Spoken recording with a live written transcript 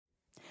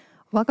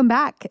Welcome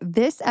back.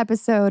 This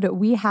episode,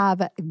 we have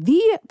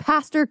the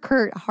Pastor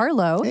Curt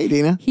Harlow. Hey,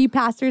 Dena. He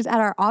pastors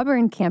at our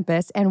Auburn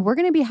campus, and we're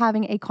going to be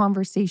having a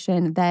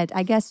conversation that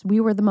I guess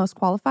we were the most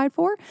qualified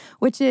for,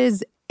 which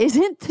is,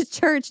 isn't the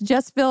church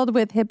just filled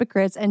with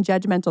hypocrites and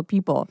judgmental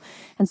people?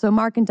 And so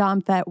Mark and Dom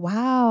thought,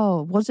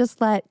 wow, we'll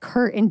just let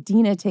Curt and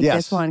Dena take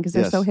this one because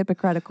they're so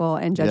hypocritical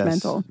and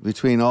judgmental. Yes.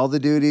 Between all the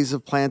duties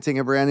of planting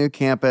a brand new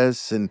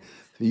campus, and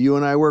you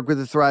and I work with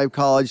the Thrive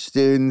College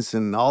students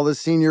and all the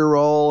senior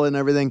role and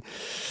everything,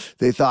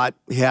 they thought,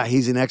 yeah,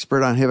 he's an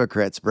expert on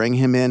hypocrites. Bring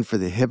him in for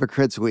the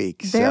Hypocrites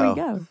Week. There we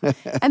go.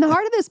 And the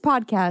heart of this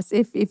podcast,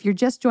 if you're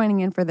just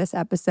joining in for this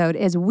episode,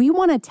 is we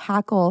want to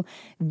tackle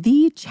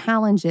the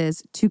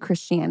challenges to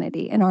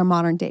Christianity in our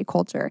modern day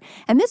culture.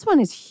 And this one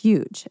is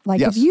huge.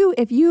 Like if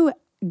you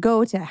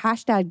go to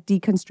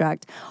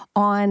 #deconstruct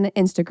on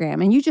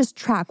Instagram and you just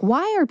track,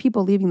 why are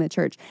people leaving the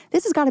church?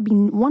 This has got to be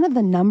one of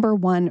the number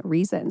one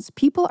reasons.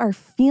 People are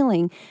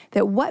feeling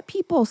that what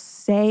people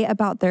say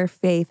about their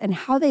faith and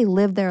how they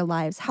live their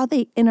lives, how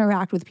they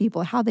interact with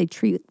people, how they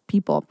treat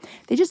people,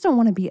 they just don't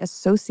want to be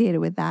associated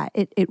with that.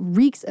 It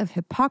reeks of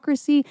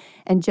hypocrisy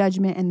and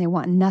judgment, and they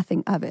want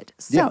nothing of it.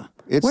 So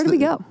where do we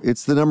go?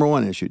 It's the number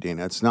one issue,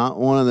 Dena. It's not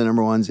one of the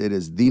number ones. It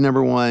is the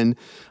number one.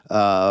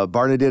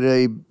 Barna did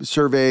a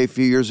survey a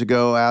few years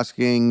ago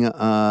asking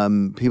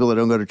people that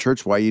don't go to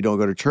church why you don't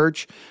go to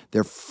church.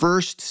 Their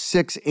first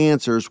 6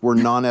 answers were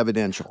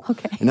non-evidential.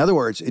 Okay. In other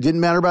words, it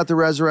didn't matter about the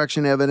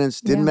resurrection evidence,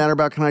 didn't matter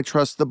about can I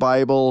trust the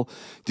Bible,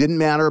 didn't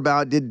matter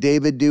about did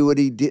David do what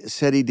he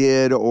said he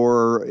did,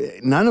 or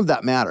none of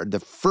that mattered. The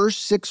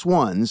first 6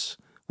 ones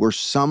were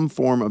some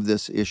form of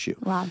this issue.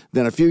 Wow.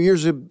 Then a few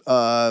years,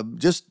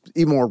 just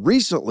even more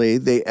recently,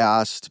 they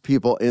asked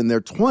people in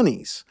their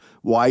 20s,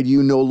 why do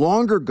you no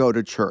longer go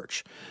to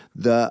church?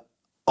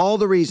 All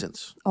the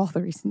reasons. All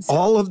the reasons.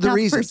 All of the Not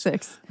reasons. First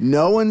 6.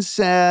 No one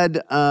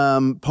said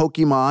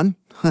Pokemon.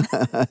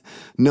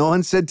 No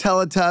one said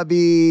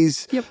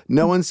Teletubbies. Yep.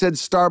 No one said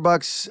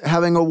Starbucks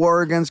having a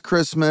war against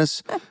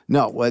Christmas.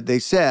 No, what they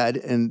said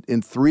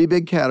in 3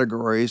 big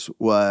categories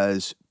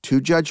was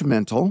too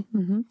judgmental,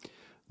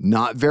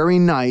 not very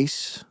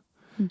nice,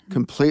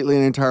 completely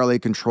and entirely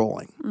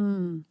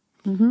controlling.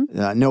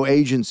 No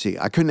agency.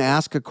 I couldn't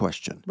ask a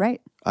question.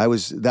 Right.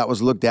 That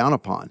was looked down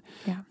upon.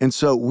 Yeah. And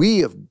so we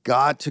have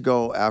got to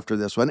go after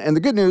this one. And the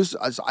good news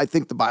is I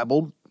think the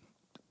Bible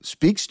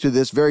speaks to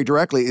this very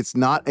directly. It's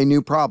not a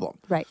new problem.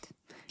 Right.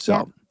 So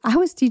yeah. I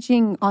was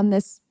teaching on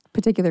this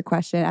particular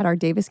question at our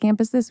Davis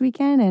campus this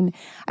weekend. And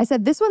I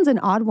said, this one's an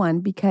odd one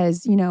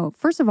because,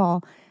 first of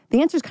all,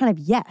 the answer is kind of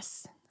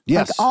yes.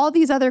 Yes. Like all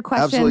these other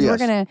questions, we're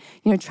going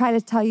to, try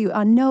to tell you,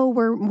 no,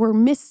 we're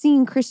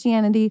missing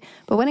Christianity.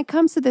 But when it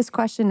comes to this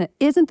question,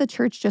 isn't the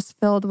church just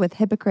filled with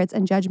hypocrites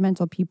and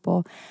judgmental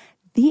people?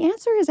 The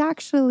answer is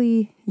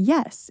actually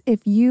yes.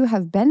 If you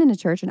have been in a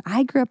church, and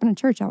I grew up in a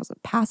church, I was a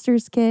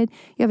pastor's kid.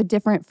 You have a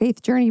different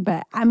faith journey,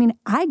 but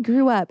I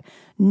grew up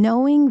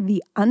knowing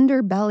the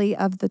underbelly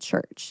of the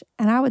church.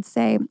 And I would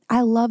say, I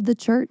love the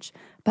church,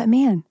 but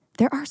man,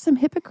 there are some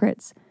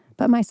hypocrites.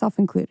 But myself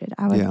included.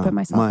 I would put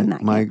myself in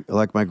that camp.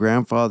 Like my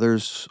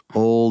grandfather's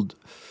old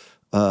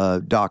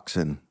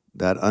dachshund,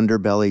 that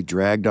underbelly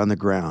dragged on the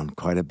ground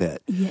quite a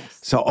bit. Yes.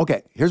 So,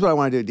 okay, here's what I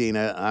want to do,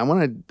 Dena.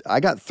 I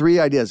got 3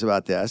 ideas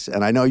about this,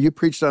 and I know you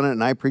preached on it,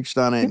 and I preached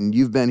on it, and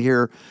you've been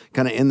here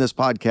kind of in this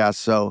podcast.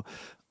 So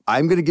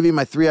I'm going to give you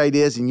my 3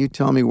 ideas, and you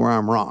tell me where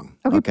I'm wrong.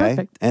 Okay,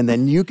 perfect. And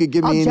then you could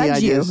give me any judge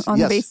ideas. You on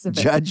the basis of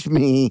it. Judge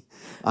me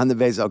on the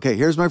basis. Okay,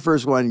 here's my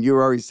first one. You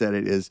already said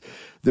it, is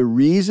the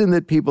reason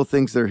that people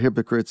think they're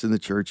hypocrites in the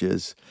church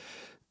is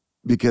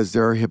because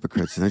there are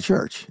hypocrites in the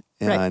church.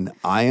 And right.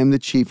 I am the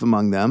chief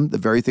among them. The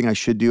very thing I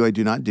should do, I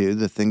do not do.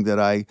 The thing that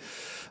I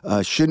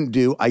shouldn't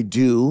do, I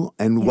do.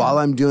 And while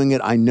I'm doing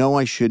it, I know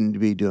I shouldn't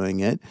be doing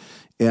it.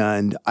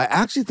 And I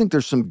actually think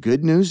there's some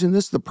good news in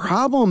this. The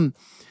problem,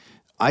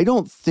 I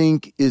don't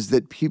think, is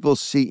that people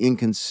see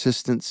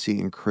inconsistency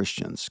in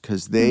Christians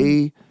because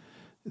they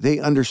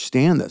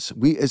understand this.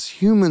 We, as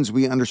humans,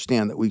 we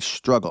understand that we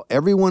struggle.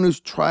 Everyone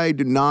who's tried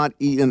to not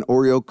eat an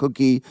Oreo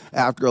cookie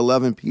after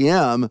 11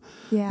 p.m.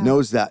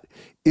 knows that.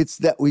 It's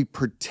that we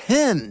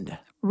pretend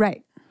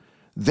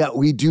that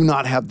we do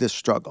not have this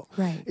struggle.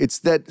 Right. It's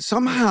that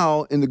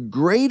somehow in the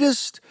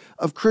greatest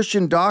of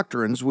Christian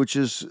doctrines, which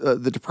is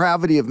the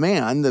depravity of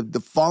man, the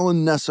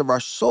fallenness of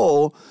our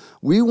soul,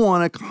 we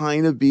want to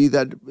kind of be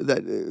that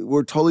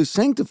we're totally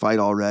sanctified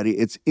already.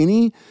 It's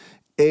any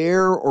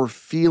air or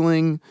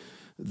feeling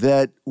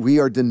that we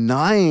are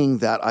denying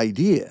that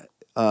idea.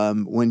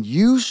 When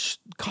you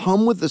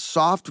come with a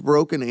soft,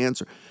 broken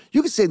answer,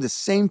 you could say the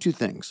same 2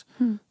 things.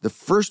 The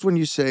first one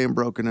you say in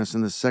brokenness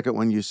and the second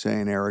one you say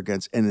in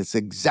arrogance, and it's the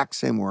exact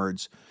same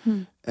words.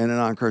 And a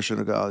non-Christian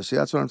will go, see,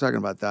 that's what I'm talking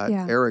about, that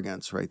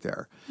arrogance right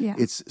there. Yeah.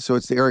 It's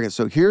the arrogance.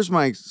 So here's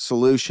my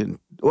solution.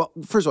 Well,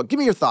 first of all, give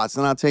me your thoughts,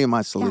 and I'll tell you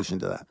my solution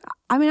to that.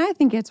 I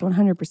think it's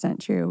 100%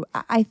 true.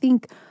 I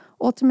think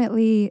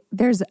ultimately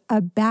there's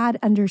a bad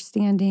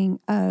understanding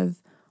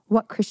of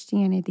what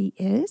Christianity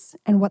is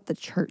and what the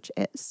church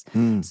is.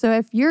 So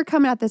if you're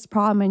coming at this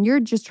problem and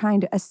you're just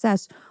trying to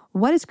assess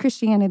what is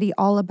Christianity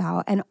all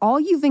about, and all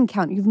you've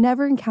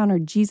never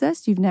encountered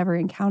Jesus, you've never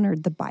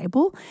encountered the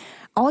Bible,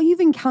 all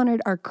you've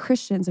encountered are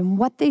Christians and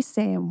what they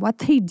say and what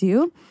they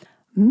do,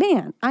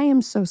 man, I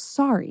am so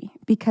sorry,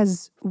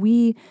 because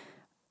we're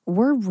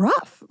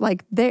rough.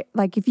 Like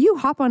if you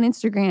hop on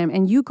Instagram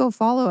and you go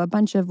follow a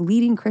bunch of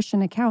leading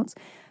Christian accounts,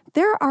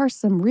 there are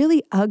some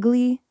really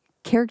ugly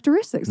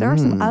characteristics. There are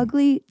some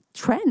ugly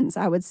trends,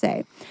 I would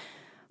say.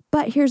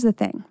 But here's the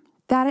thing.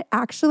 That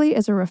actually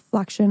is a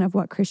reflection of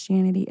what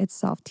Christianity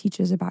itself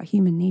teaches about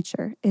human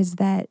nature, is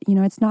that,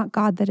 it's not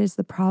God that is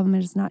the problem.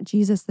 It is not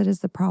Jesus that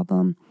is the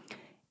problem.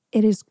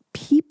 It is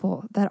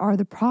people that are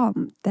the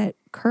problem. That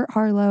Curt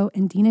Harlow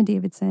and Dena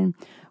Davidson,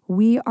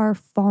 we are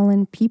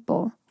fallen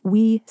people.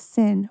 We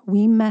sin,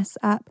 we mess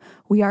up,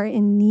 we are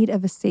in need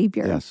of a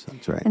savior. Yes,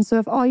 that's right. And so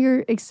if all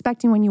you're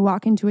expecting when you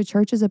walk into a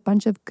church is a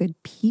bunch of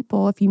good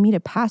people, if you meet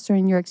a pastor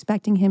and you're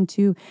expecting him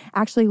to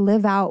actually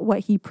live out what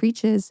he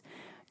preaches,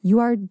 you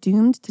are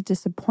doomed to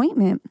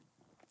disappointment.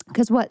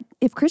 Because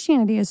if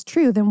Christianity is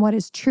true, then what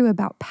is true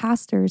about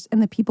pastors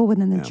and the people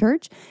within the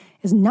church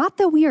is not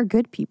that we are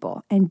good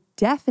people, and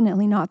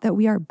definitely not that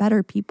we are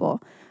better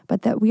people,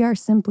 but that we are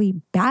simply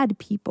bad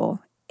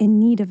people in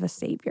need of a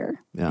savior.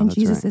 Yeah, and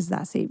Jesus right. is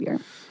that savior.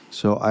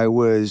 So I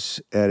was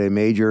at a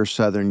major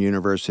Southern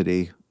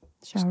university.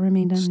 Shall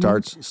remain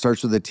unnamed.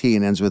 Starts with a T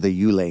and ends with a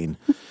U lane.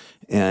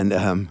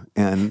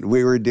 And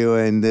we were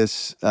doing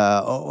this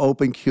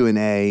open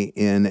Q&A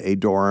in a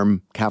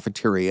dorm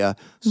cafeteria,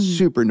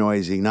 super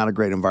noisy, not a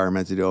great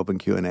environment to do open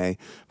Q&A,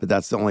 but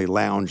that's the only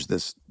lounge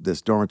this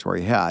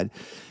dormitory had.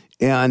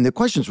 And the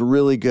questions were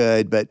really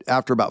good, but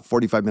after about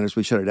 45 minutes,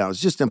 we shut it down. It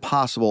was just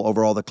impossible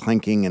over all the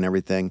clinking and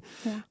everything.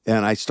 Yeah.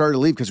 And I started to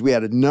leave because we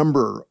had a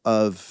number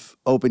of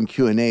open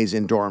Q&As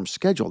in dorms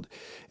scheduled.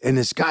 And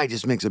this guy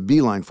just makes a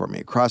beeline for me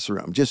across the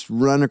room, just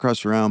run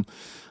across the room.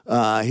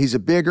 He's a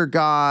bigger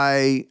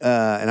guy,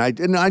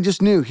 and I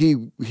just knew he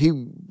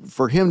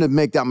for him to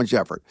make that much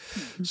effort.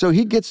 Mm-hmm. So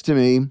he gets to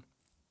me,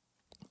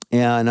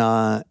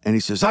 and he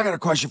says, "I got a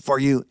question for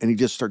you," and he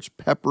just starts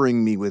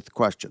peppering me with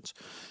questions: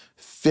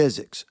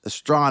 physics,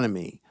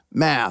 astronomy,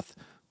 math,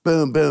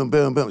 boom, boom,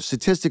 boom, boom.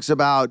 Statistics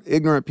about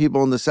ignorant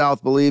people in the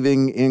South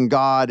believing in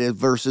God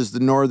versus the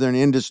Northern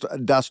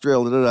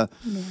industrial.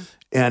 Yeah.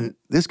 And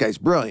this guy's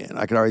brilliant.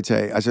 I could already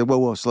tell you. I said,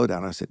 whoa, slow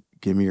down. I said,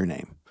 give me your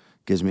name.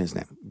 Gives me his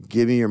name.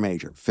 Give me your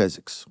major,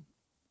 physics.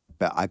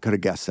 I could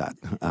have guessed that,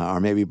 or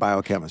maybe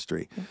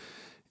biochemistry.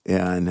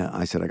 And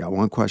I said, I got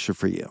one question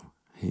for you.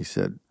 He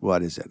said,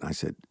 what is it? And I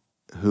said,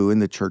 who in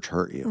the church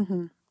hurt you?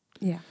 Mm-hmm.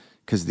 Yeah.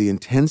 Because the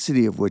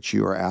intensity of which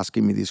you are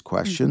asking me these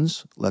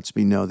questions lets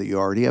me know that you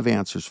already have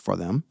answers for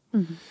them,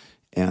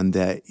 and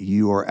that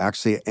you are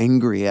actually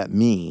angry at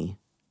me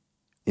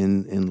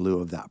in lieu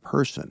of that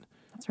person.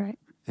 That's right.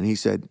 And he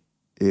said,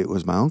 it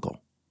was my uncle.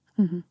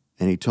 Mm-hmm.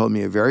 And he told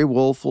me a very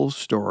woeful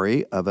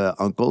story of an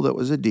uncle that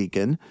was a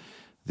deacon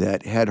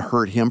that had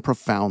hurt him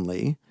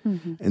profoundly.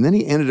 Mm-hmm. And then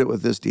he ended it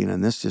with this, Dena,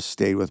 and this just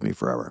stayed with me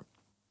forever.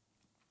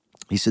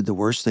 He said, the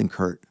worst thing,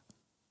 Curt,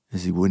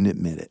 is he wouldn't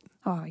admit it.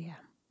 Oh, yeah.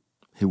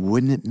 He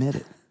wouldn't admit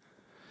it.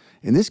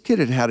 And this kid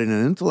had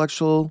an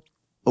intellectual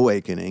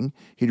awakening.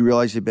 He'd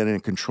realized he'd been in a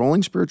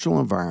controlling spiritual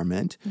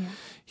environment. Yeah.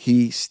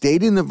 He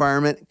stayed in the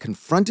environment,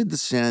 confronted the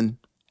sin,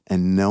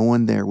 and no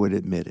one there would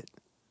admit it.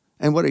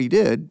 And what he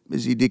did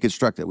is he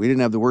deconstructed it. We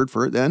didn't have the word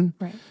for it then,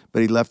 right,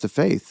 but he left the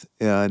faith.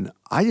 And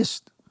I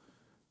just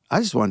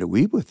wanted to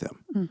weep with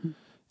him. Mm-hmm.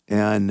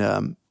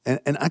 And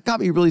it got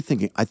me really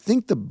thinking. I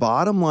think the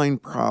bottom line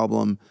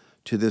problem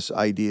to this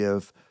idea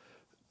of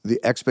the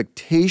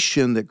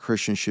expectation that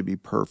Christians should be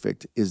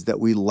perfect is that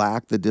we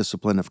lack the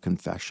discipline of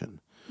confession.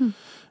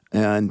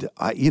 And,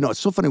 it's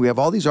so funny. We have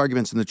all these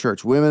arguments in the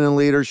church, women in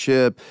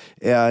leadership,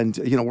 and,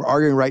 we're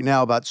arguing right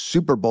now about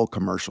Super Bowl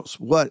commercials.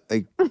 What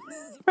a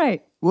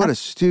right. What a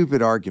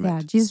stupid argument.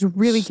 Yeah, Jesus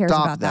really cares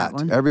about that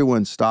one.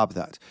 Everyone stop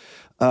that.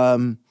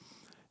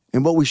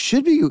 And what we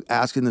should be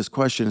asking this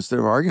question instead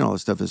of arguing all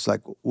this stuff is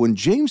like when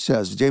James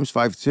says, James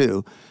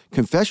 5:2,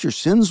 confess your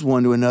sins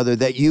one to another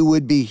that you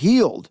would be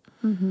healed.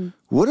 Mm-hmm.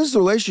 What is the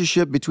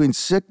relationship between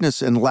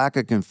sickness and lack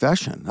of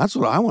confession? That's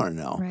what I want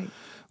to know. Right.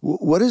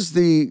 What is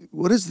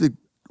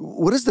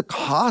the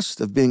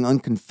cost of being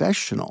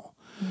unconfessional?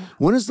 Yeah.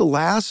 When is the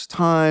last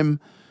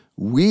time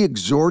we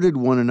exhorted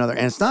one another?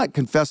 And it's not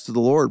confess to the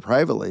Lord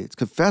privately. It's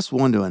confess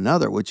one to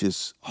another, which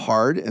is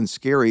hard and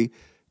scary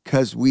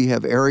because we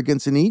have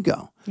arrogance and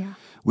ego. Yeah.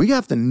 We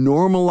have to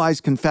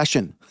normalize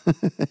confession.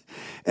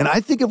 And I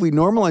think if we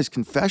normalize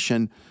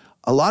confession,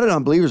 a lot of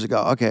unbelievers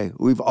go, okay,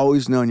 we've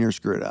always known you're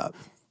screwed up,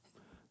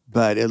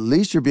 but at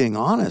least you're being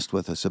honest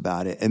with us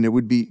about it, and it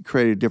would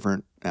create a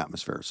different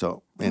atmosphere.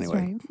 So anyway,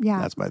 that's, right. Yeah,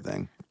 that's my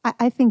thing.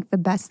 I think the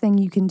best thing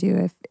you can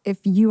do if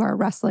you are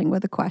wrestling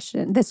with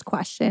this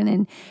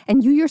question,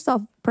 and you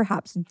yourself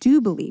perhaps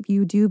do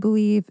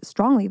believe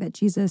strongly that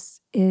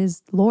Jesus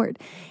is Lord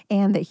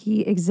and that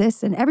he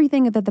exists and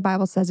everything that the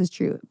Bible says is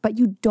true, but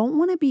you don't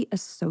want to be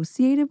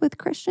associated with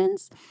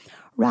Christians,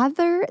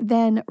 Rather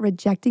than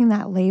rejecting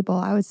that label,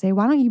 I would say,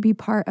 why don't you be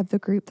part of the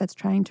group that's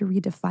trying to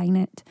redefine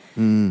it?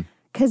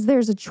 Because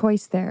there's a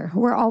choice there.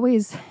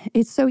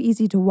 It's so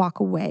easy to walk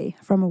away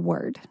from a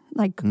word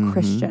like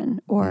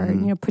Christian or,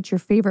 put your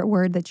favorite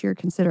word that you're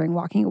considering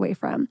walking away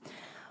from.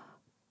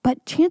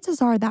 But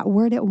chances are that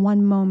word at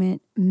one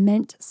moment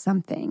meant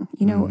something.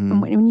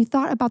 When you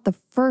thought about the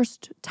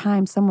first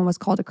time someone was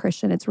called a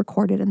Christian, it's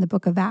recorded in the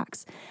book of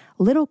Acts.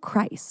 Little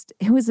Christ.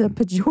 It was a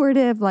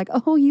pejorative, like,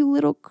 oh, you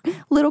little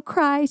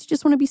Christ, you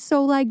just want to be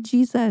so like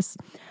Jesus.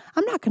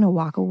 I'm not going to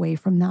walk away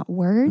from that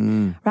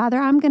word. Rather,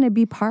 I'm going to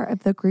be part of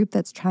the group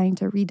that's trying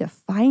to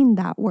redefine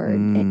that word.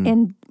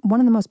 And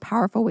one of the most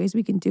powerful ways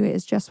we can do it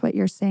is just what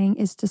you're saying,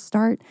 is to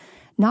start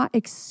not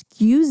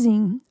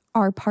excusing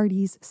our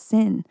party's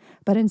sin,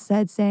 but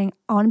instead saying,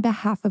 on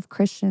behalf of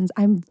Christians,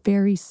 I'm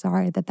very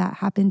sorry that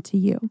happened to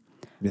you.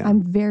 Yeah.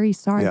 I'm very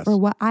sorry for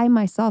what I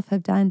myself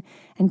have done,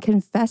 and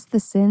confess the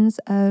sins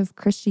of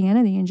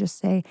Christianity and just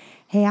say,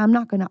 hey, I'm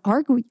not going to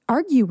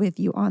argue with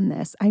you on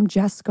this. I'm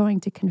just going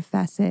to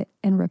confess it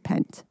and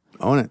repent.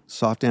 Own it.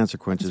 Soft answer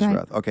quenches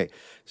wrath. Okay,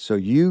 so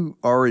you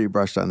already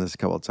brushed on this a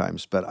couple of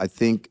times, but I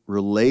think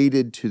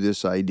related to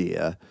this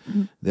idea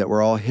that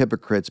we're all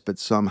hypocrites, but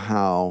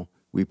somehow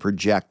we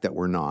project that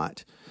we're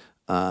not,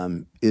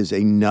 is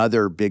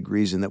another big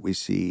reason that we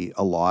see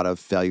a lot of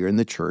failure in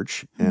the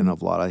church and a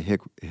lot of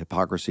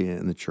hypocrisy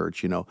in the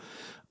church.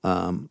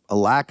 A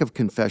lack of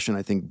confession,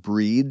 I think,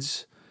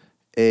 breeds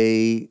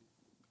it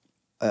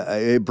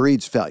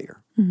breeds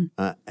failure.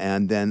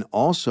 And then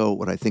also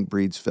what I think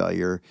breeds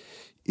failure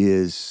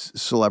is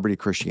celebrity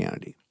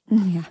Christianity.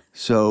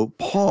 So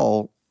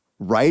Paul,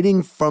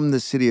 writing from the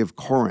city of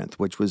Corinth,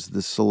 which was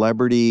the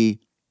celebrity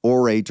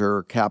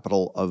orator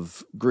capital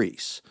of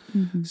Greece,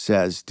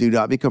 says, do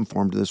not be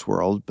conformed to this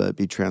world, but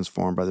be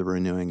transformed by the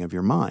renewing of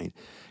your mind.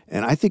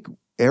 And I think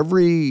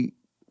every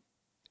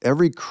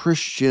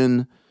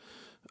Christian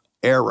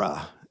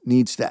era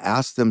needs to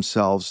ask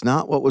themselves,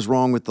 not what was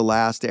wrong with the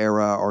last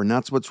era, or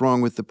not what's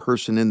wrong with the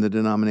person in the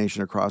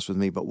denomination across with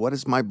me, but what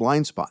is my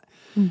blind spot?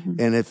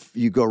 And if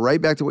you go right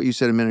back to what you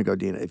said a minute ago,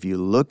 Dena, if you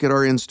look at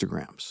our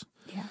Instagrams,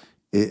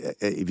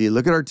 if you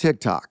look at our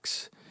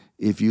TikToks,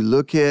 if you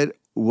look at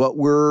what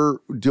we're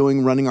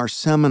doing, running our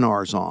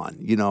seminars on,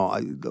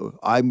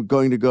 I'm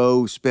going to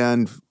go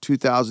spend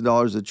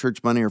 $2,000 of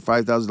church money or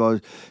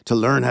 $5,000 to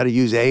learn how to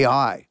use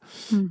AI.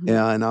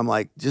 And I'm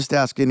like, just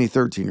ask any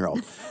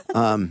 13-year-old.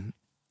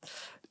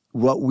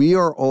 What we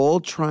are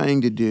all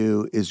trying to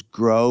do is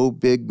grow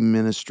big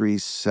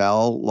ministries,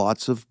 sell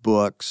lots of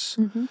books,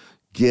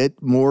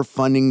 get more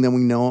funding than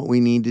we know what we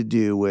need to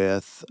do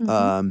with.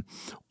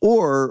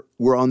 Or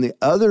we're on the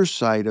other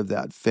side of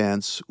that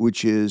fence,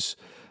 which is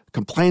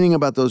complaining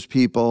about those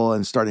people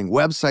and starting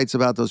websites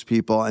about those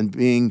people and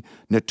being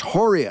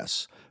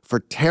notorious for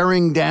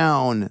tearing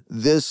down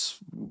this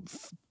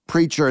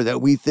preacher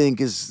that we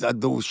think is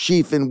the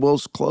sheep in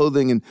wolf's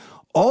clothing. And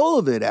all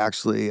of it,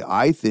 actually,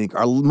 I think,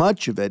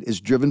 much of it is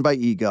driven by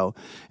ego.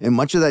 And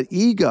much of that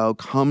ego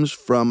comes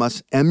from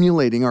us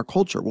emulating our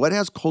culture. What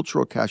has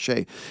cultural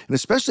cachet? And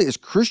especially as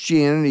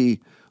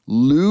Christianity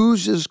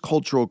loses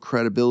cultural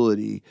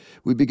credibility,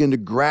 we begin to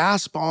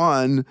grasp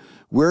on,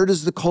 where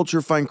does the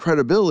culture find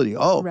credibility?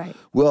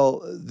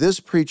 Well, this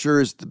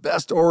preacher is the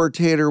best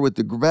orator with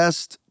the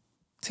best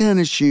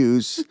tennis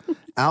shoes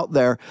out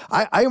there.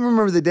 I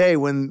remember the day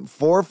when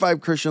 4 or 5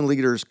 Christian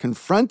leaders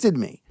confronted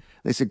me.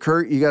 They said,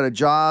 Curt, you got a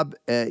job,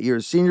 you're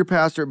a senior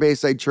pastor at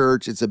Bayside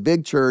Church, it's a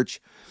big church.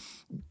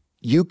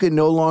 You can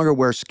no longer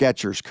wear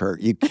Skechers,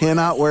 Curt. You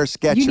cannot wear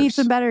Skechers. You need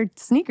some better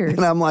sneakers.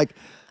 And I'm like,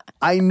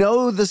 I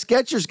know the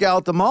Skechers gal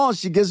at the mall.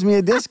 She gives me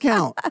a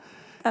discount.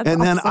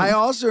 And then I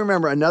also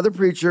remember another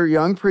preacher,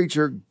 young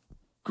preacher,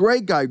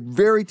 great guy,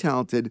 very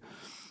talented.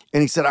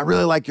 And he said, I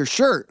really like your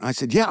shirt. I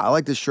said, yeah, I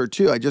like this shirt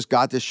too. I just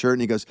got this shirt.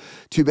 And he goes,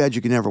 too bad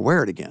you can never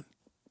wear it again.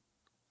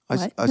 I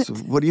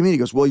said, what do you mean? He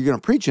goes, well, you're going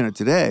to preach in it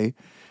today.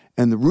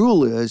 And the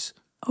rule is,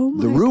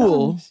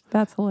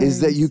 That's hilarious.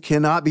 is that you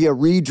cannot be a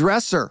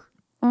redresser.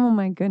 Oh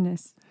my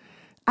goodness.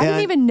 I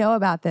didn't even know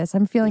about this.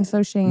 I'm feeling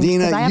so shamed.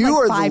 Dena, you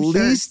are the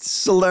least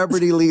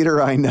celebrity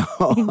leader I know.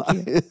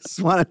 I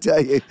just want to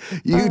tell you,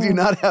 you do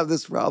not have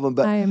this problem.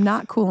 But I am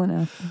not cool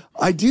enough.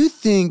 I do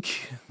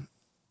think,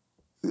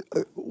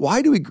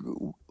 why do we,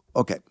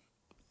 okay,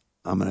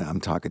 I'm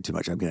talking too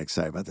much. I'm getting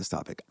excited about this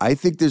topic. I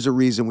think there's a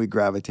reason we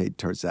gravitate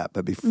towards that.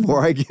 But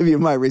before I give you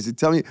my reason,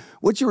 tell me,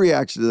 what's your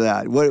reaction to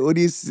that? What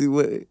do you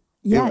see?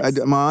 Yes.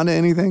 Am I on to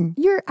anything?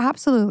 You're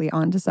absolutely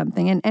on to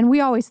something. And we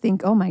always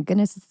think, oh my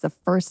goodness, it's the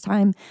first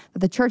time that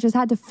the church has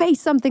had to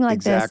face something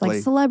like this,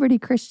 like celebrity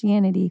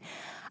Christianity.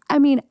 I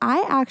mean,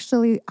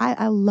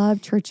 I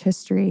love church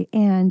history,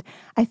 and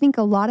I think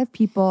a lot of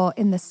people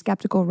in the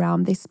skeptical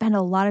realm, they spend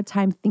a lot of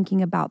time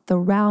thinking about the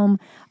realm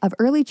of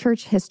early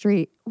church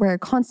history where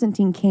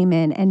Constantine came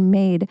in and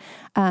made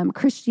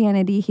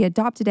Christianity, he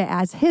adopted it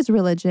as his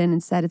religion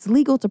and said it's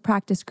legal to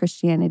practice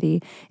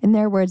Christianity. In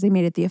their words, they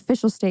made it the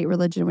official state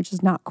religion, which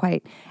is not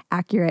quite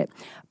accurate.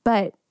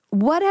 But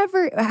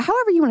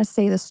however you want to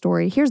say the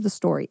story, here's the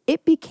story.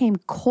 It became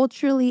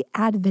culturally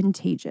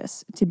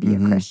advantageous to be a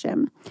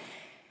Christian.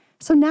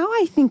 So now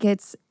I think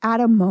it's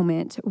at a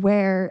moment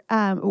where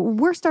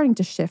we're starting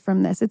to shift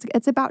from this.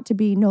 It's about to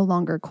be no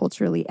longer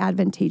culturally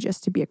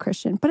advantageous to be a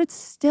Christian, but it's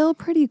still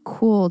pretty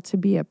cool to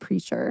be a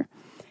preacher.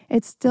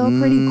 It's still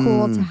pretty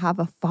cool to have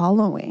a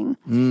following.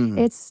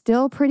 It's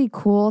still pretty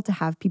cool to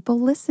have people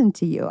listen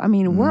to you. I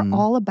mean, we're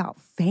all about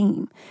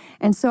fame.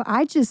 And so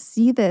I just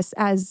see this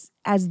as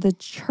the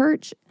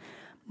church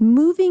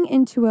moving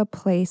into a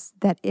place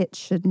that it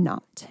should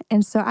not.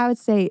 And so I would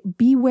say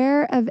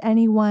beware of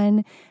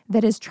anyone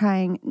that is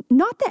trying,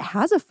 not that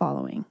has a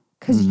following,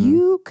 because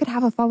you could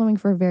have a following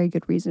for a very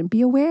good reason.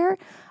 Be aware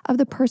of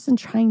the person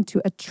trying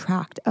to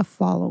attract a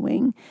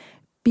following,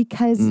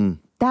 because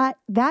that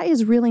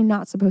is really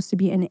not supposed to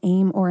be an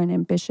aim or an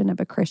ambition of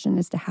a Christian,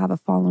 is to have a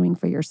following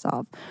for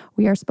yourself.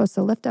 We are supposed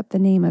to lift up the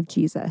name of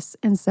Jesus.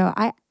 And so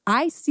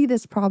I see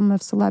this problem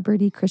of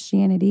celebrity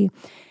Christianity.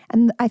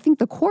 And I think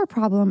the core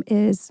problem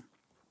is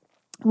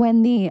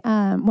when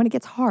it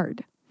gets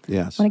hard.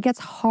 Yes. When it gets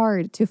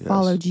hard to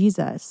follow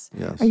Jesus,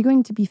 Yes. Are you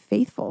going to be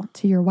faithful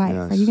to your wife?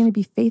 Yes. Are you going to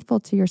be faithful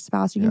to your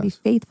spouse? Are you going to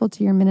be faithful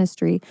to your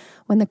ministry?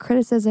 When the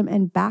criticism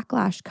and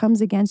backlash comes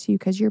against you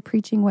because you're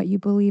preaching what you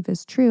believe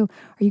is true,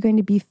 are you going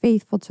to be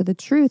faithful to the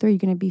truth? Or are you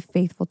going to be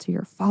faithful to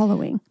your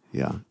following?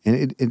 Yeah.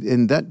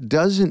 And that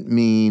doesn't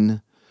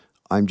mean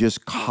I'm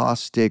just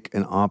caustic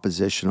and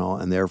oppositional,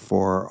 and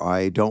therefore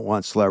I don't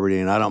want celebrity,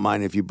 and I don't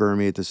mind if you burn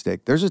me at the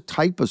stake. There's a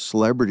type of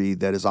celebrity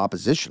that is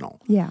oppositional.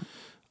 Yeah.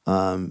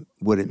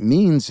 What it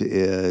means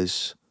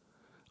is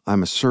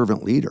I'm a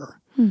servant leader,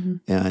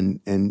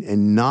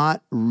 and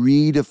not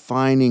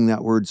redefining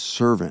that word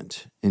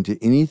servant into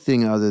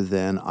anything other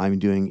than I'm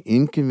doing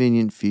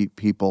inconvenient things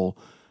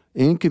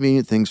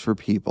for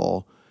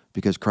people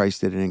because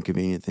Christ did an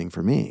inconvenient thing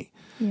for me.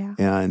 Yeah.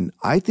 And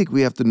I think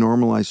we have to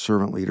normalize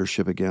servant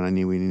leadership again.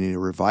 We need a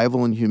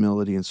revival in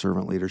humility and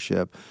servant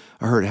leadership.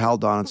 I heard Hal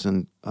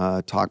Donaldson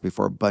talk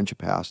before a bunch of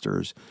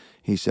pastors.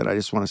 He said, I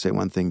just want to say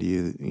one thing to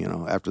you,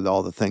 after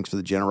all the thanks for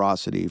the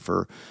generosity,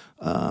 for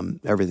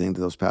everything that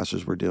those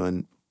pastors were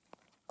doing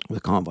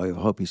with Convoy of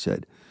Hope. He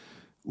said,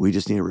 we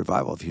just need a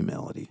revival of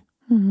humility.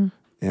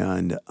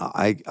 And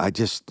I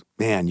just,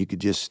 man, you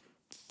could just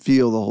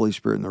feel the Holy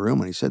Spirit in the room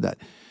when he said that.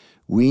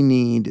 We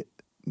need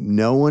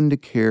no one to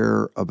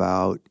care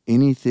about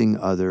anything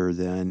other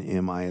than,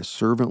 am I a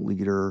servant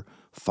leader,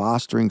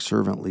 fostering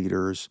servant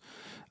leaders?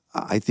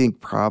 I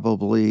think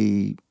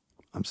probably,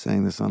 I'm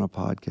saying this on a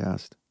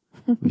podcast,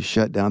 we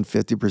shut down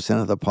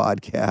 50% of the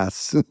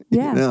podcasts,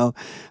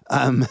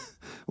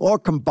 or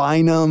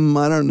combine them.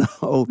 I don't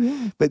know.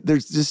 Yeah. But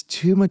there's just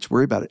too much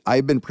worry about it.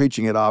 I've been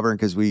preaching at Auburn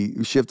because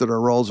we shifted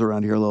our roles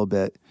around here a little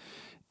bit.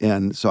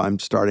 And so I'm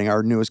starting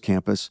our newest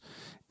campus,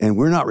 and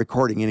we're not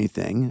recording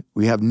anything.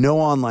 We have no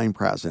online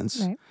presence.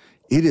 Right.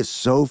 It is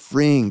so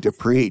freeing to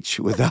preach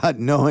without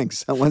knowing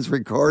someone's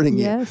recording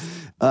you.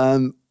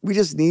 We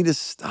just need to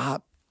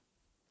stop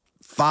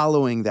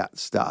following that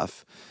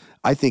stuff.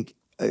 I think,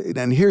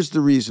 and here's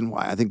the reason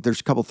why. I think there's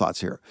a couple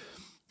thoughts here.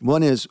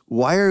 One is,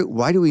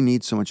 why do we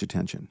need so much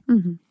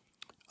attention?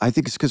 I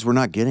think it's because we're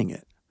not getting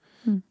it.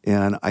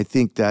 And I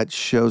think that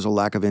shows a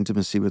lack of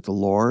intimacy with the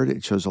Lord.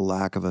 It shows a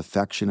lack of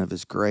affection of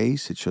His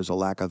grace. It shows a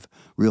lack of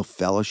real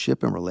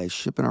fellowship and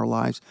relationship in our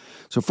lives.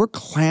 So if we're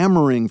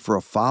clamoring for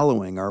a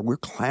following, or we're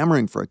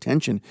clamoring for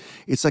attention,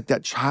 it's like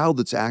that child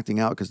that's acting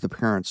out because the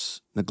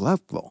parent's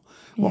neglectful.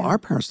 Well, our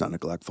parent's not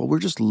neglectful. We're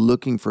just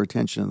looking for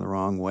attention in the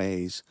wrong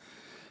ways.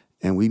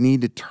 And we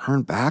need to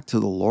turn back to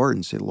the Lord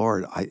and say,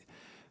 Lord, I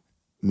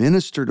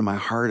minister to my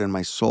heart and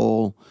my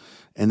soul,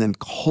 and then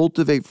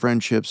cultivate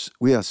friendships.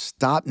 We have to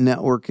stop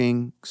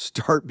networking,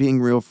 start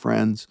being real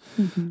friends.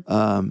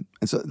 And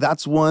so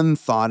that's one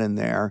thought in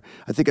there.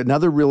 I think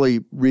another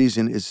really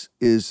reason is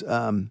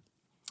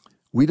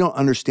we don't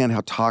understand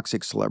how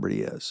toxic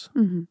celebrity is.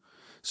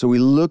 So we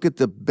look at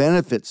the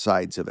benefit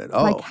sides of it.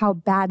 Like how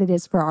bad it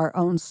is for our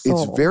own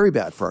soul. It's very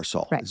bad for our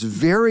soul. Right. It's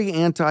very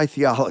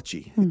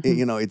anti-theology.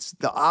 It's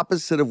the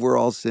opposite of we're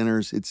all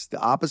sinners. It's the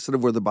opposite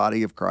of we're the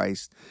body of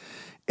Christ.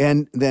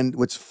 And then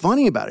what's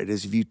funny about it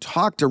is if you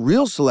talk to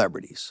real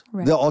celebrities,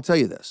 they'll all tell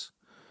you this.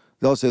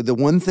 They'll say, the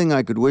one thing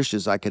I could wish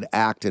is I could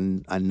act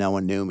and no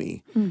one knew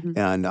me.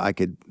 And I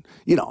could,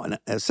 in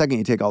a second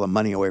you take all the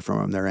money away from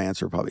them, their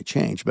answer will probably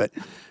change. But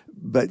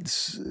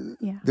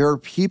there are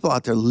people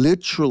out there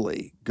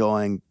literally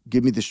going,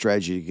 give me the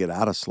strategy to get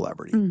out of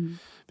celebrity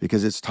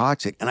because it's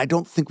toxic. And I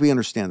don't think we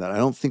understand that. I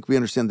don't think we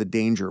understand the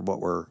danger of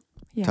what we're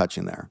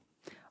touching there.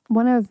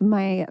 One of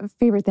my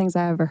favorite things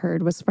I ever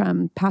heard was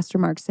from Pastor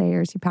Mark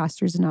Sayers. He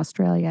pastors in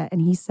Australia.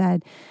 And he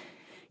said,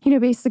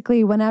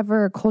 basically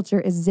whenever culture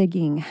is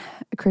zigging,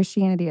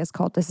 Christianity is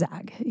called to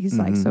zag. He's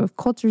like, so if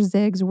culture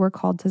zigs, we're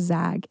called to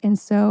zag. And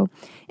so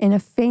in a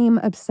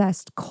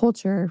fame-obsessed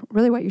culture,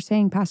 really what you're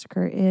saying, Pastor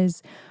Curt,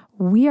 is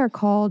we are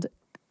called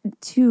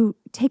to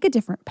take a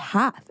different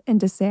path and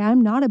to say,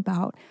 I'm not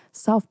about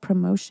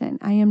self-promotion.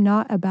 I am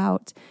not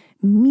about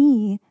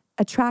me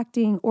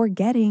attracting or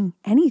getting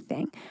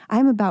anything.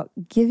 I'm about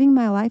giving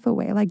my life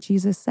away. Like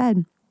Jesus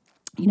said,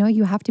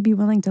 you have to be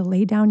willing to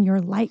lay down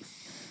your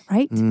life,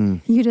 right?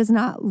 He who does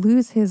not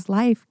lose his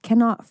life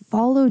cannot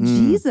follow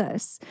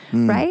Jesus,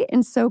 right?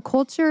 And so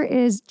culture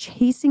is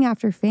chasing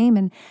after fame.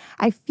 And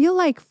I feel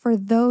like for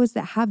those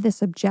that have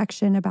this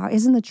objection about,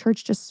 isn't the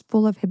church just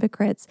full of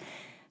hypocrites?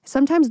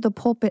 Sometimes the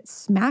pulpit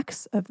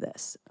smacks of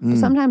this.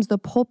 Sometimes the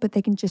pulpit,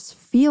 they can just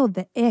feel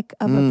the ick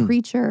of a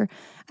preacher.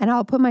 And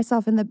I'll put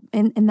myself in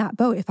that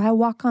boat. If I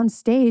walk on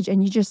stage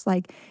and you just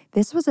like,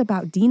 this was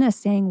about Dena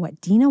saying what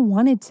Dena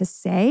wanted to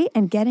say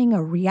and getting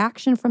a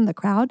reaction from the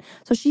crowd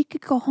so she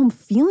could go home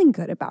feeling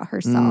good about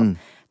herself.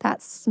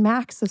 That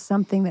smacks of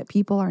something that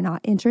people are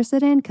not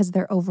interested in because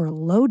they're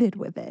overloaded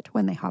with it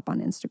when they hop on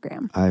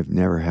Instagram. I've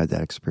never had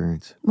that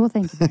experience. Well,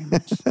 thank you very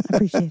much. I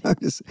appreciate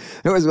it.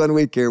 There was one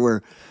week here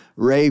where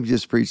Ray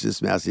just preached this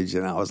message,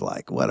 and I was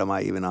like, what am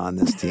I even on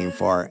this team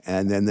for?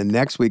 And then the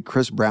next week,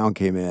 Chris Brown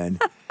came in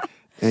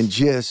and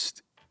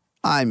just,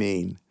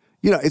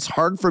 it's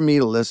hard for me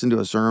to listen to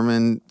a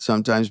sermon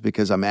sometimes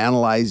because I'm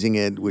analyzing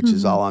it, which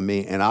is all on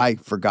me. And I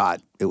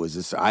forgot it was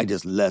this, I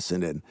just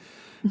listened.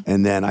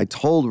 And then I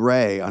told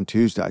Ray on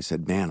Tuesday, I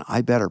said, man,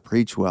 I better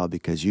preach well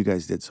because you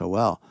guys did so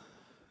well.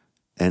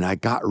 And I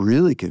got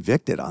really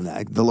convicted on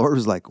that. The Lord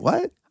was like,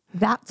 what?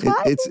 That's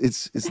why?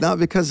 It's not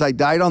because I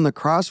died on the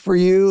cross for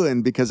you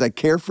and because I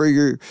care for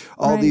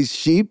all these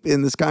sheep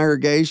in this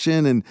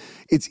congregation. And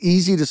it's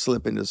easy to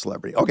slip into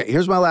celebrity. Okay,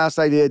 here's my last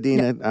idea,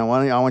 Dena. Yeah. I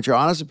want your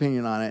honest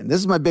opinion on it. And this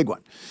is my big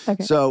one.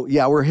 Okay. So,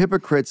 we're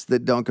hypocrites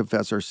that don't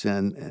confess our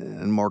sin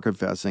and more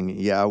confessing.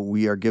 Yeah,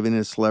 we are giving it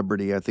a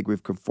celebrity. I think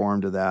we've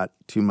conformed to that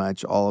too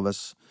much, all of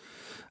us.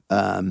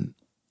 And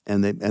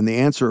the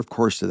answer, of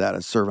course, to that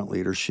is servant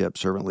leadership.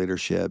 Servant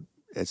leadership,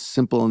 as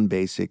simple and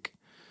basic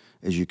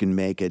as you can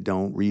make it.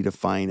 Don't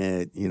redefine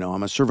it.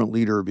 I'm a servant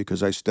leader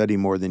because I study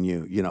more than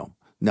you.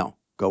 No,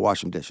 go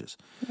wash some dishes.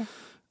 Yeah.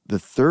 The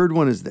third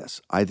one is this.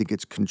 I think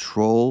it's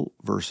control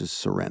versus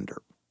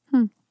surrender.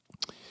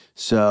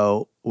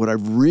 So what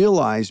I've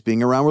realized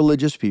being around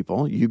religious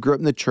people, you grew up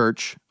in the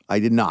church, I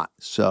did not.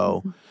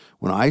 So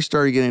when I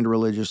started getting into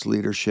religious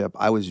leadership,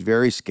 I was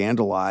very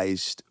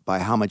scandalized by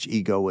how much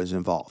ego was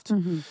involved.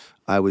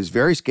 I was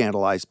very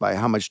scandalized by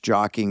how much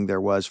jockeying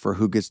there was for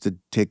who gets to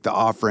take the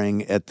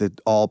offering at the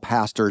all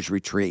pastors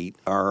retreat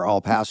or all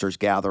pastors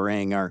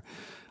gathering. Or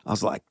I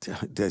was like,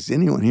 does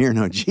anyone here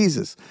know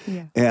Jesus?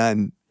 Yeah.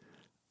 And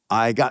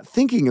I got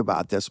thinking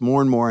about this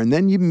more and more. And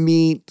then you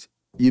meet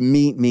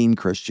mean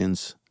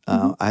Christians.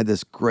 I had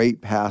this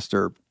great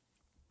pastor,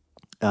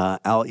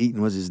 Al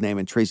Eaton was his name,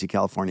 in Tracy,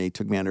 California. He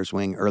took me under his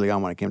wing early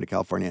on when I came to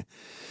California.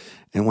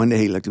 And one day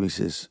he looked at me and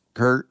says,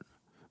 Curt,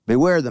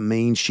 beware the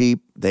mean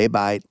sheep, they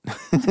bite.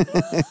 That's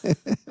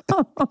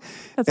and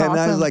awesome.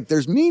 I was like,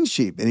 there's mean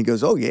sheep. And he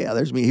goes, oh, yeah,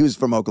 there's mean. He was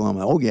from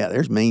Oklahoma. Oh, yeah,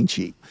 there's mean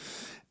sheep.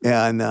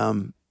 And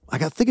I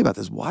got to think about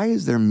this. Why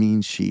is there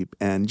mean sheep?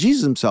 And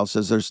Jesus himself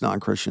says there's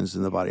non-Christians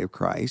in the body of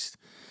Christ.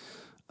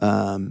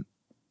 And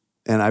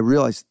I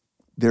realized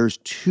there's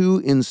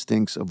two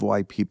instincts of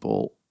why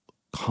people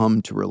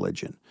come to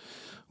religion.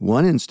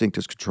 One instinct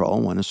is control,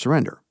 one is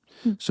surrender.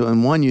 So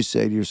in one, you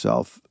say to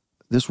yourself,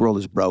 this world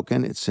is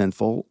broken, it's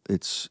sinful,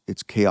 it's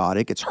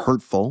chaotic, it's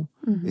hurtful,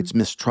 it's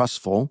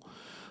mistrustful.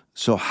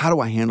 So how do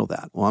I handle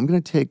that? Well, I'm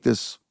going to take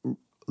this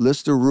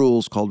list of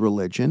rules called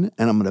religion,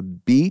 and I'm going to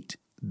beat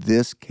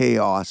this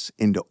chaos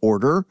into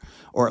order,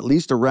 or at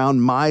least around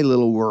my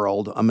little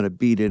world, I'm going to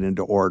beat it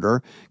into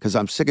order because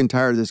I'm sick and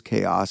tired of this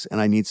chaos, and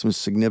I need some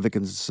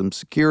significance, some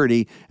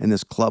security, and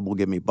this club will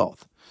give me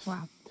both.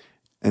 Wow.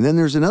 And then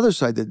there's another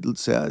side that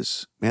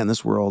says, man,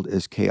 this world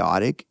is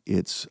chaotic.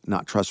 It's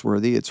not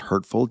trustworthy. It's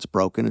hurtful. It's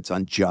broken. It's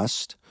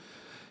unjust.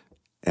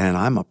 And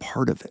I'm a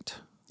part of it.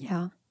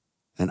 Yeah.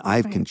 And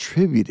I've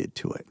contributed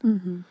to it.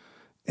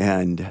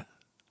 And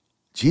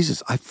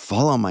Jesus, I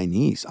fall on my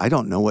knees. I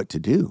don't know what to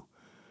do.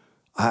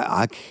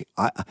 I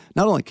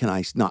not only can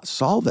I not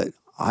solve it,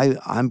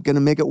 I'm going to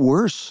make it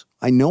worse.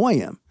 I know I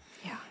am.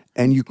 Yeah.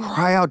 And you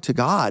cry out to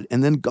God,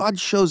 and then God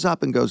shows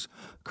up and goes,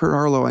 Curt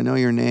Harlow, I know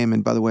your name,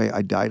 and by the way,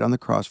 I died on the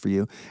cross for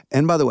you.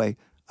 And by the way,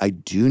 I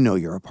do know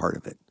you're a part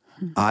of it.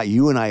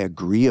 You and I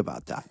agree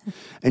about that.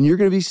 And you're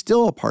going to be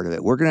still a part of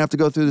it. We're going to have to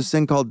go through this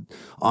thing called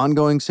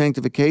ongoing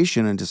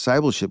sanctification and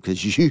discipleship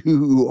because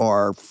you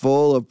are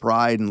full of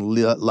pride and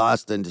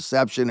lust and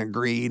deception and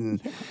greed.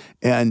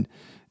 And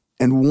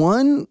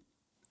one,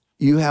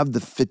 you have the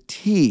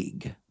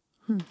fatigue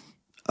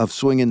of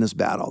swinging this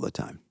bat all the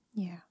time.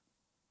 Yeah.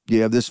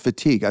 You have this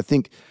fatigue. I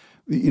think,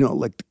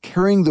 like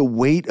carrying the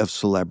weight of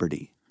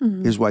celebrity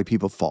is why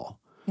people fall.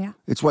 Yeah.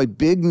 It's why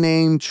big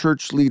name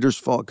church leaders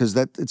fall, because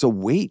it's a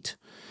weight.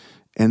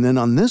 And then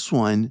on this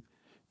one,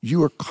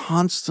 you are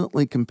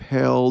constantly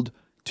compelled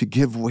to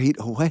give weight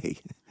away.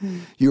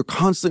 You're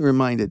constantly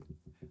reminded,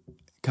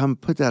 come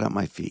put that at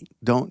my feet.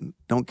 Don't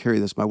carry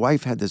this. My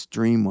wife had this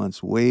dream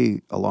once,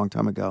 a long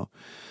time ago.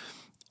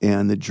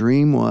 And the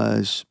dream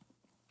was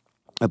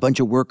a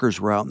bunch of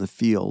workers were out in the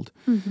field.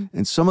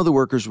 And some of the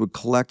workers would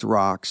collect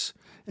rocks,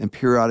 and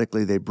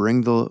periodically they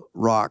bring the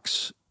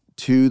rocks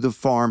to the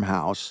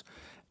farmhouse,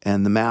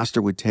 and the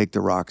master would take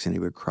the rocks and he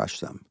would crush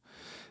them.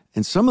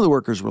 And some of the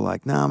workers were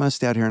like, no, I'm going to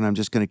stay out here and I'm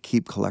just going to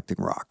keep collecting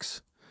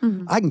rocks.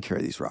 I can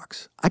carry these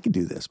rocks. I can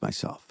do this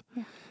myself.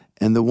 Yeah.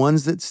 And the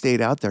ones that stayed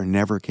out there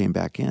never came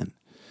back in.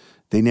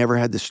 They never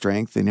had the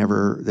strength.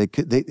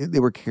 They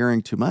were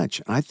carrying too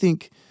much. And I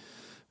think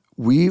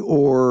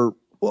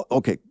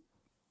okay,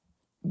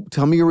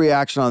 tell me your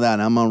reaction on that.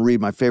 And I'm going to read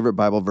my favorite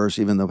Bible verse,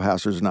 even though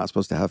pastors are not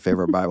supposed to have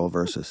favorite Bible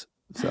verses.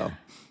 So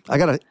I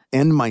got to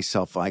end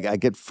myself. I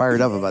get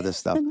fired up about this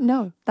stuff.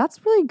 No,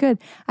 that's really good.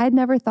 I had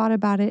never thought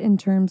about it in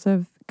terms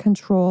of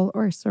control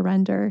or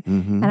surrender.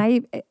 And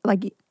I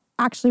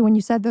actually, when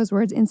you said those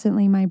words,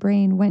 instantly my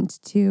brain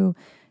went to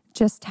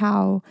just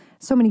how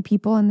so many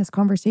people in this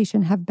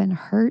conversation have been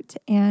hurt.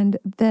 And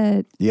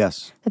the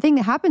thing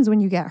that happens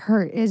when you get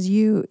hurt is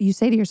you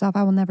say to yourself,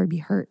 I will never be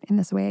hurt in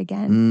this way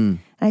again. And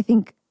I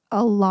think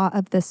a lot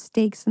of the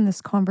stakes in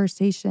this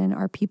conversation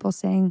are people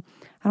saying,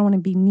 I don't want to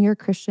be near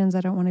Christians.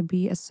 I don't want to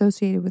be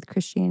associated with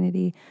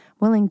Christianity,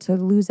 willing to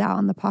lose out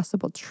on the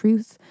possible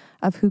truth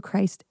of who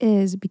Christ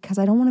is because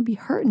I don't want to be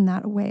hurt in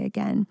that way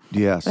again.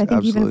 Yes, but I think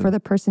absolutely. even for the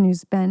person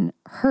who's been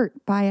hurt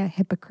by a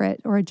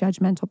hypocrite or a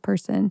judgmental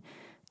person,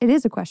 it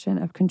is a question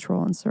of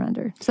control and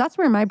surrender. So that's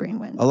where my brain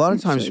went. A lot of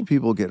times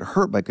people get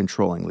hurt by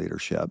controlling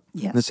leadership.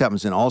 Yes. This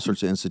happens in all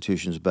sorts of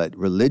institutions, but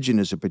religion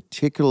is a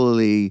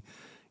particularly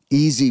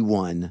easy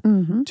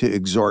one to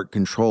exert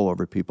control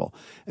over people.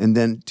 And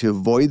then to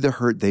avoid the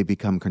hurt, they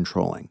become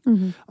controlling.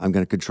 I'm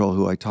going to control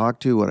who I talk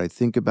to, what I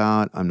think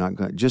about. I'm not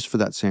going just for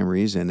that same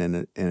reason.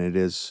 And it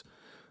is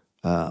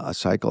a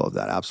cycle of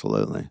that.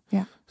 Absolutely.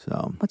 Yeah.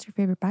 So what's your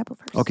favorite Bible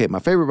verse? Okay. My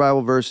favorite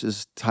Bible verse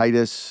is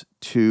Titus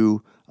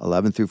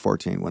 2:11 through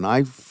 14. When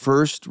I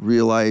first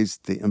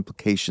realized the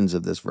implications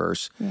of this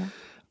verse,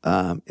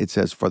 it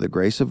says, for the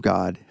grace of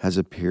God has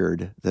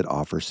appeared that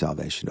offers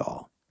salvation to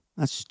all.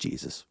 That's just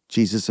Jesus.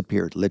 Jesus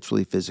appeared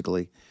literally,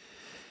 physically.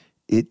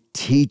 It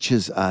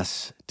teaches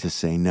us to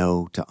say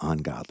no to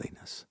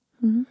ungodliness.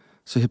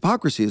 So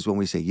hypocrisy is when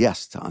we say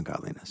yes to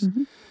ungodliness.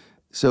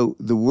 So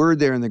the word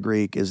there in the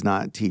Greek is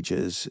not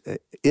teaches.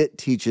 It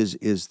teaches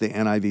is the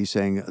NIV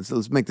saying,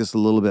 let's make this a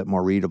little bit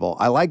more readable.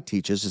 I like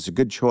teaches. It's a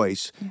good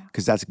choice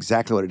because that's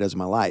exactly what it does in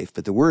my life.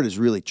 But the word is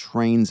really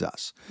trains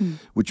us,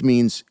 which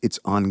means it's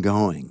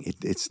ongoing.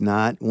 It's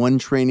not one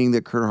training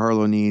that Curt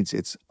Harlow needs.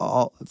 It's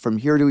all from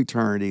here to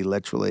eternity,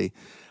 literally.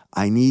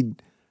 I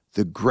need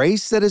the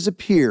grace that has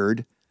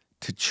appeared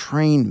to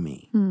train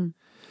me.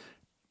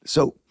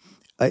 So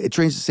it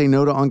trains to say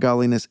no to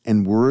ungodliness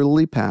and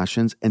worldly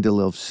passions and to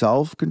live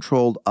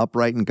self-controlled,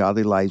 upright, and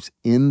godly lives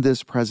in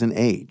this present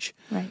age.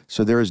 Right.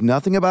 So there is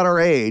nothing about our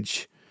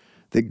age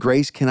that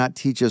grace cannot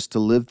teach us to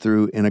live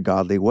through in a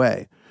godly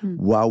way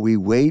while we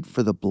wait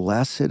for the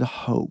blessed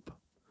hope.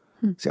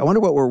 See, I wonder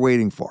what we're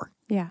waiting for.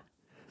 Yeah.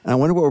 And I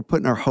wonder what we're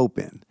putting our hope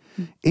in.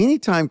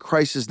 Anytime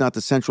Christ is not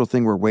the central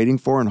thing we're waiting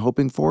for and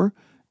hoping for,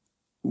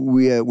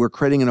 we're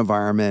creating an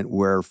environment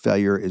where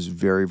failure is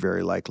very,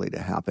 very likely to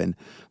happen.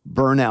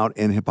 Burnout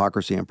and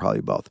hypocrisy, and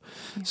probably both.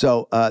 Yeah.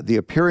 So the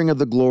appearing of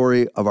the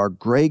glory of our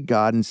great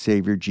God and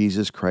Savior,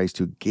 Jesus Christ,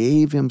 who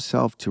gave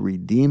himself to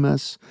redeem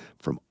us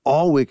from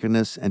all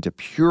wickedness and to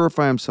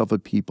purify himself a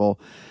people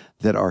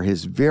that are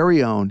his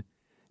very own.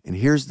 And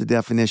here's the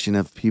definition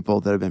of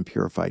people that have been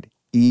purified: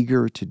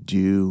 eager to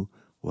do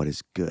what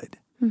is good.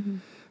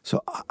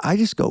 So I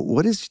just go,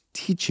 what is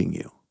teaching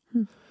you?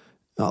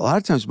 A lot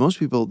of times, most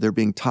people, they're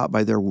being taught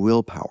by their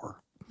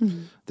willpower,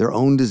 their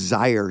own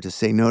desire to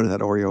say no to that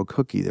Oreo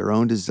cookie, their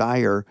own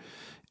desire,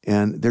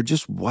 and they're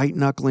just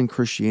white-knuckling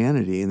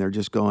Christianity, and they're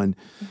just going,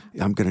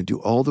 I'm going to do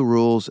all the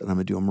rules, and I'm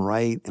going to do them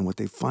right, and what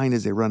they find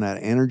is they run out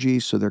of energy,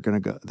 so they're going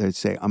to go, they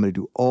say, I'm going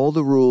to do all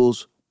the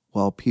rules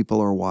while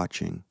people are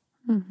watching.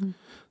 Then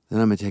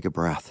I'm going to take a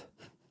breath,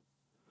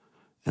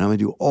 and I'm going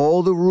to do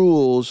all the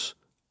rules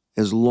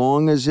as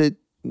long as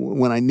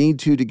when I need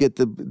to get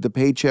the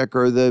paycheck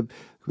or the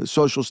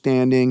social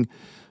standing,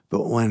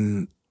 but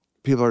when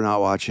people are not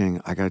watching,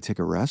 I got to take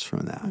a rest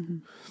from that.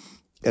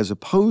 As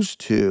opposed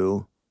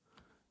to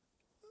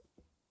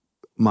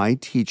my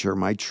teacher,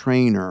 my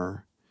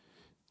trainer,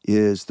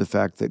 is the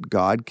fact that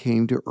God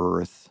came to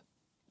earth,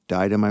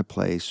 died in my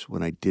place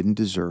when I didn't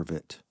deserve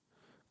it,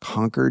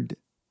 conquered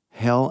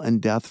hell and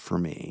death for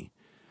me,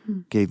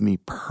 gave me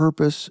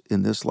purpose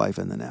in this life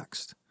and the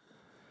next.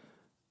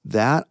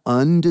 That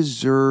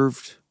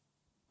undeserved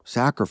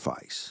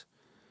sacrifice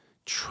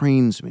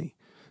trains me.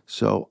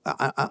 So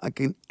I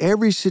can,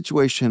 every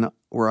situation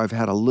where I've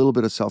had a little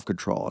bit of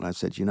self-control and I've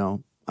said,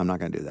 I'm not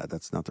going to do that.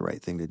 That's not the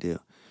right thing to do.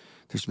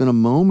 There's been a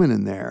moment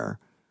in there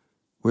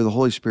where the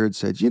Holy Spirit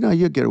said,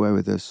 you'll get away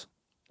with this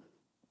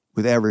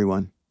with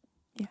everyone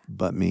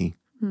but me.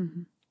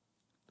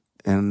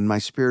 And my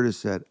spirit has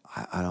said,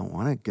 I don't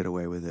want to get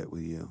away with it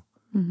with you.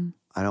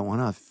 I don't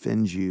want to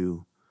offend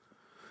you.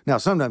 Now,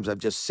 sometimes I've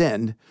just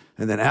sinned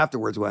and then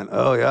afterwards went,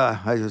 oh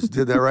yeah, I just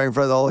did that right in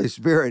front of the Holy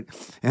Spirit.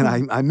 And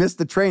I missed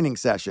the training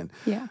session.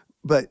 Yeah.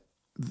 But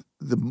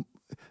the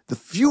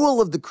fuel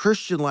of the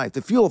Christian life,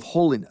 the fuel of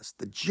holiness,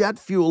 the jet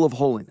fuel of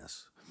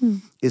holiness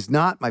is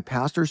not my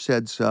pastor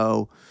said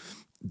so.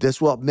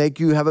 This will make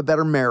you have a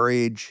better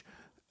marriage.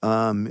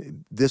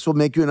 This will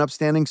make you an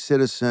upstanding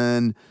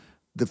citizen.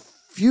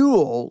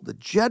 The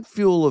jet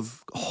fuel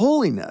of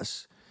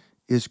holiness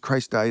is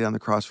Christ died on the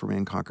cross for me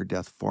and conquered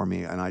death for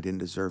me, and I didn't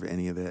deserve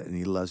any of it, and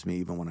he loves me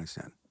even when I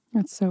sin.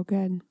 That's so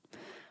good.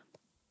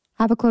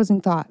 I have a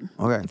closing thought.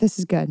 Okay. This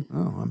is good.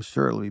 Oh, I'm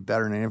sure it'll be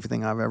better than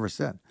everything I've ever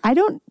said. I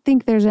don't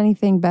think there's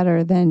anything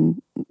better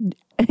than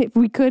if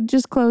we could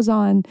just close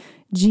on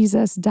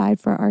Jesus died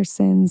for our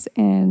sins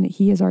and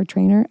he is our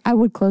trainer. I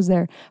would close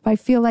there. But I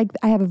feel like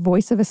I have a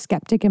voice of a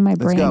skeptic in my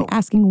brain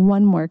asking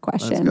one more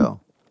question. Let's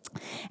go.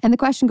 And the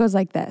question goes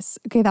like this.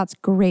 Okay, that's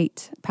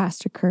great,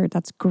 Pastor Curt.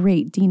 That's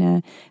great,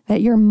 Dena,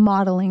 that you're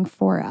modeling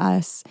for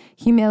us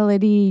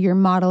humility. You're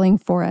modeling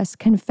for us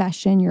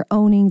confession. You're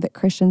owning that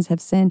Christians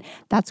have sinned.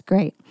 That's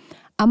great.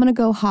 I'm going to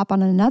go hop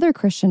on another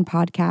Christian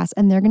podcast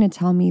and they're going to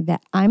tell me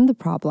that I'm the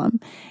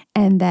problem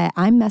and that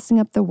I'm messing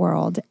up the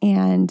world.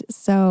 And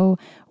so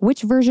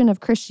which version of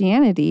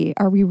Christianity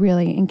are we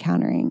really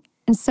encountering?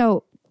 And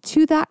so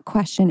to that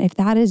question, if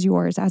that is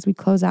yours, as we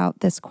close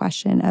out this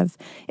question of,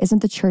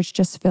 isn't the church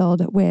just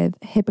filled with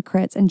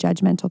hypocrites and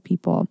judgmental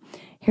people?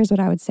 Here's what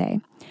I would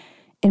say.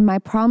 In my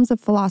Problems of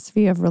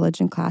Philosophy of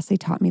Religion class, they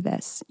taught me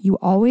this. You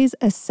always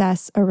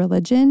assess a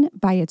religion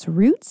by its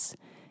roots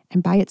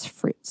and by its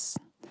fruits.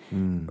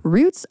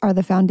 Roots are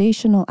the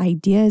foundational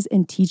ideas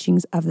and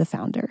teachings of the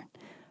founder.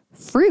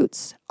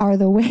 Fruits are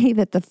the way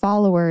that the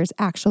followers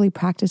actually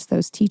practice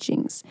those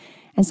teachings.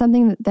 And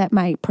something that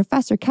my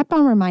professor kept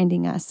on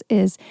reminding us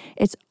is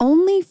it's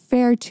only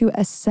fair to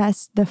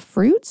assess the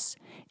fruits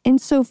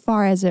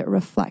insofar as it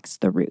reflects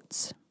the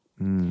roots.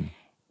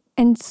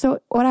 And so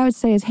what I would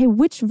say is, hey,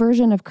 which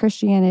version of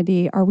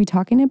Christianity are we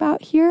talking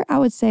about here? I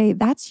would say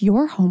that's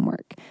your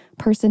homework,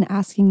 person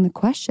asking the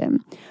question.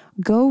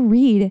 Go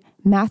read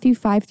Matthew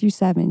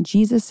 5-7,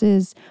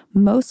 Jesus's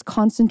most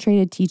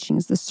concentrated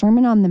teachings, the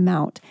Sermon on the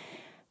Mount.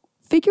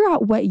 Figure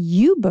out what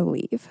you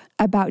believe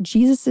about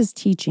Jesus's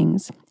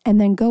teachings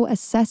and then go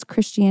assess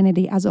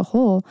Christianity as a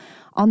whole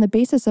on the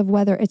basis of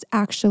whether it's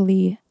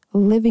actually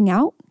living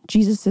out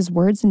Jesus's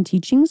words and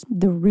teachings,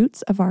 the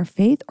roots of our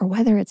faith, or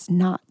whether it's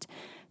not.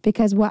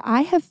 Because what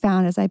I have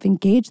found as I've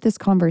engaged this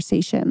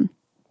conversation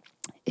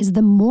is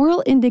the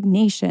moral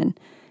indignation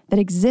that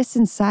exists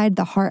inside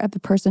the heart of the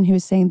person who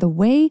is saying the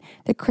way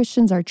that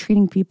Christians are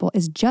treating people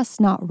is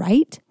just not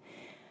right.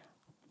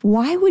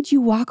 Why would you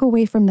walk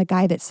away from the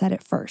guy that said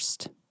it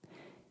first?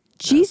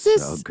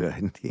 Jesus, so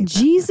good, Dena.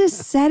 Jesus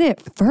said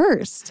it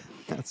first.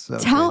 That's so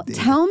good,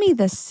 Tell me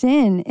the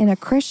sin in a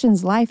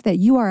Christian's life that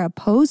you are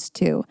opposed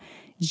to.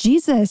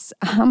 Jesus,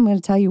 I'm going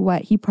to tell you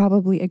what, he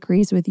probably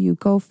agrees with you.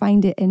 Go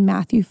find it in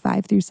Matthew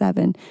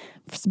 5-7.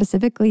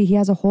 Specifically, he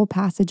has a whole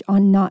passage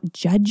on not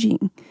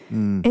judging.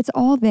 It's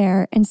all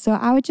there. And so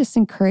I would just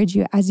encourage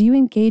you, as you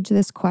engage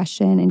this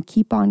question and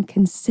keep on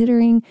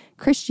considering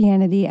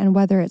Christianity and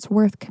whether it's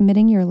worth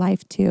committing your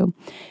life to,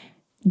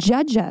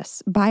 judge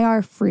us by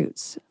our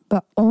fruits,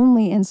 but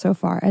only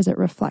insofar as it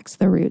reflects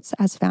the roots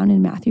as found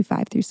in Matthew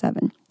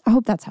 5-7. I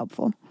hope that's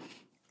helpful.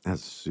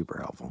 That's super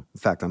helpful. In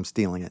fact, I'm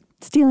stealing it.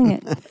 Stealing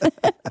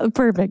it.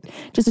 Perfect.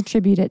 Just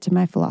attribute it to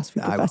my philosophy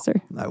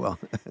professor. I will.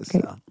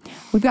 Okay.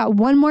 We've got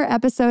one more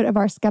episode of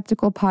our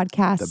Skeptical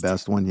podcast. The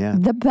best one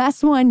yet. The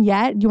best one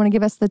yet. Do you want to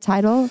give us the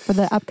title for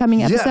the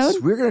upcoming episode?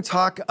 Yes, we're going to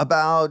talk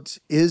about,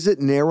 is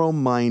it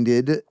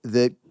narrow-minded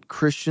that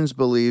Christians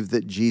believe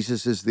that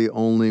Jesus is the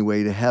only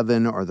way to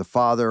heaven or the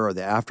Father or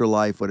the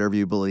afterlife, whatever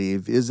you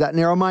believe? Is that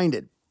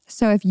narrow-minded?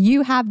 So if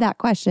you have that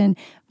question,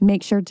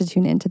 make sure to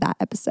tune into that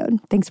episode.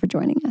 Thanks for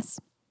joining us.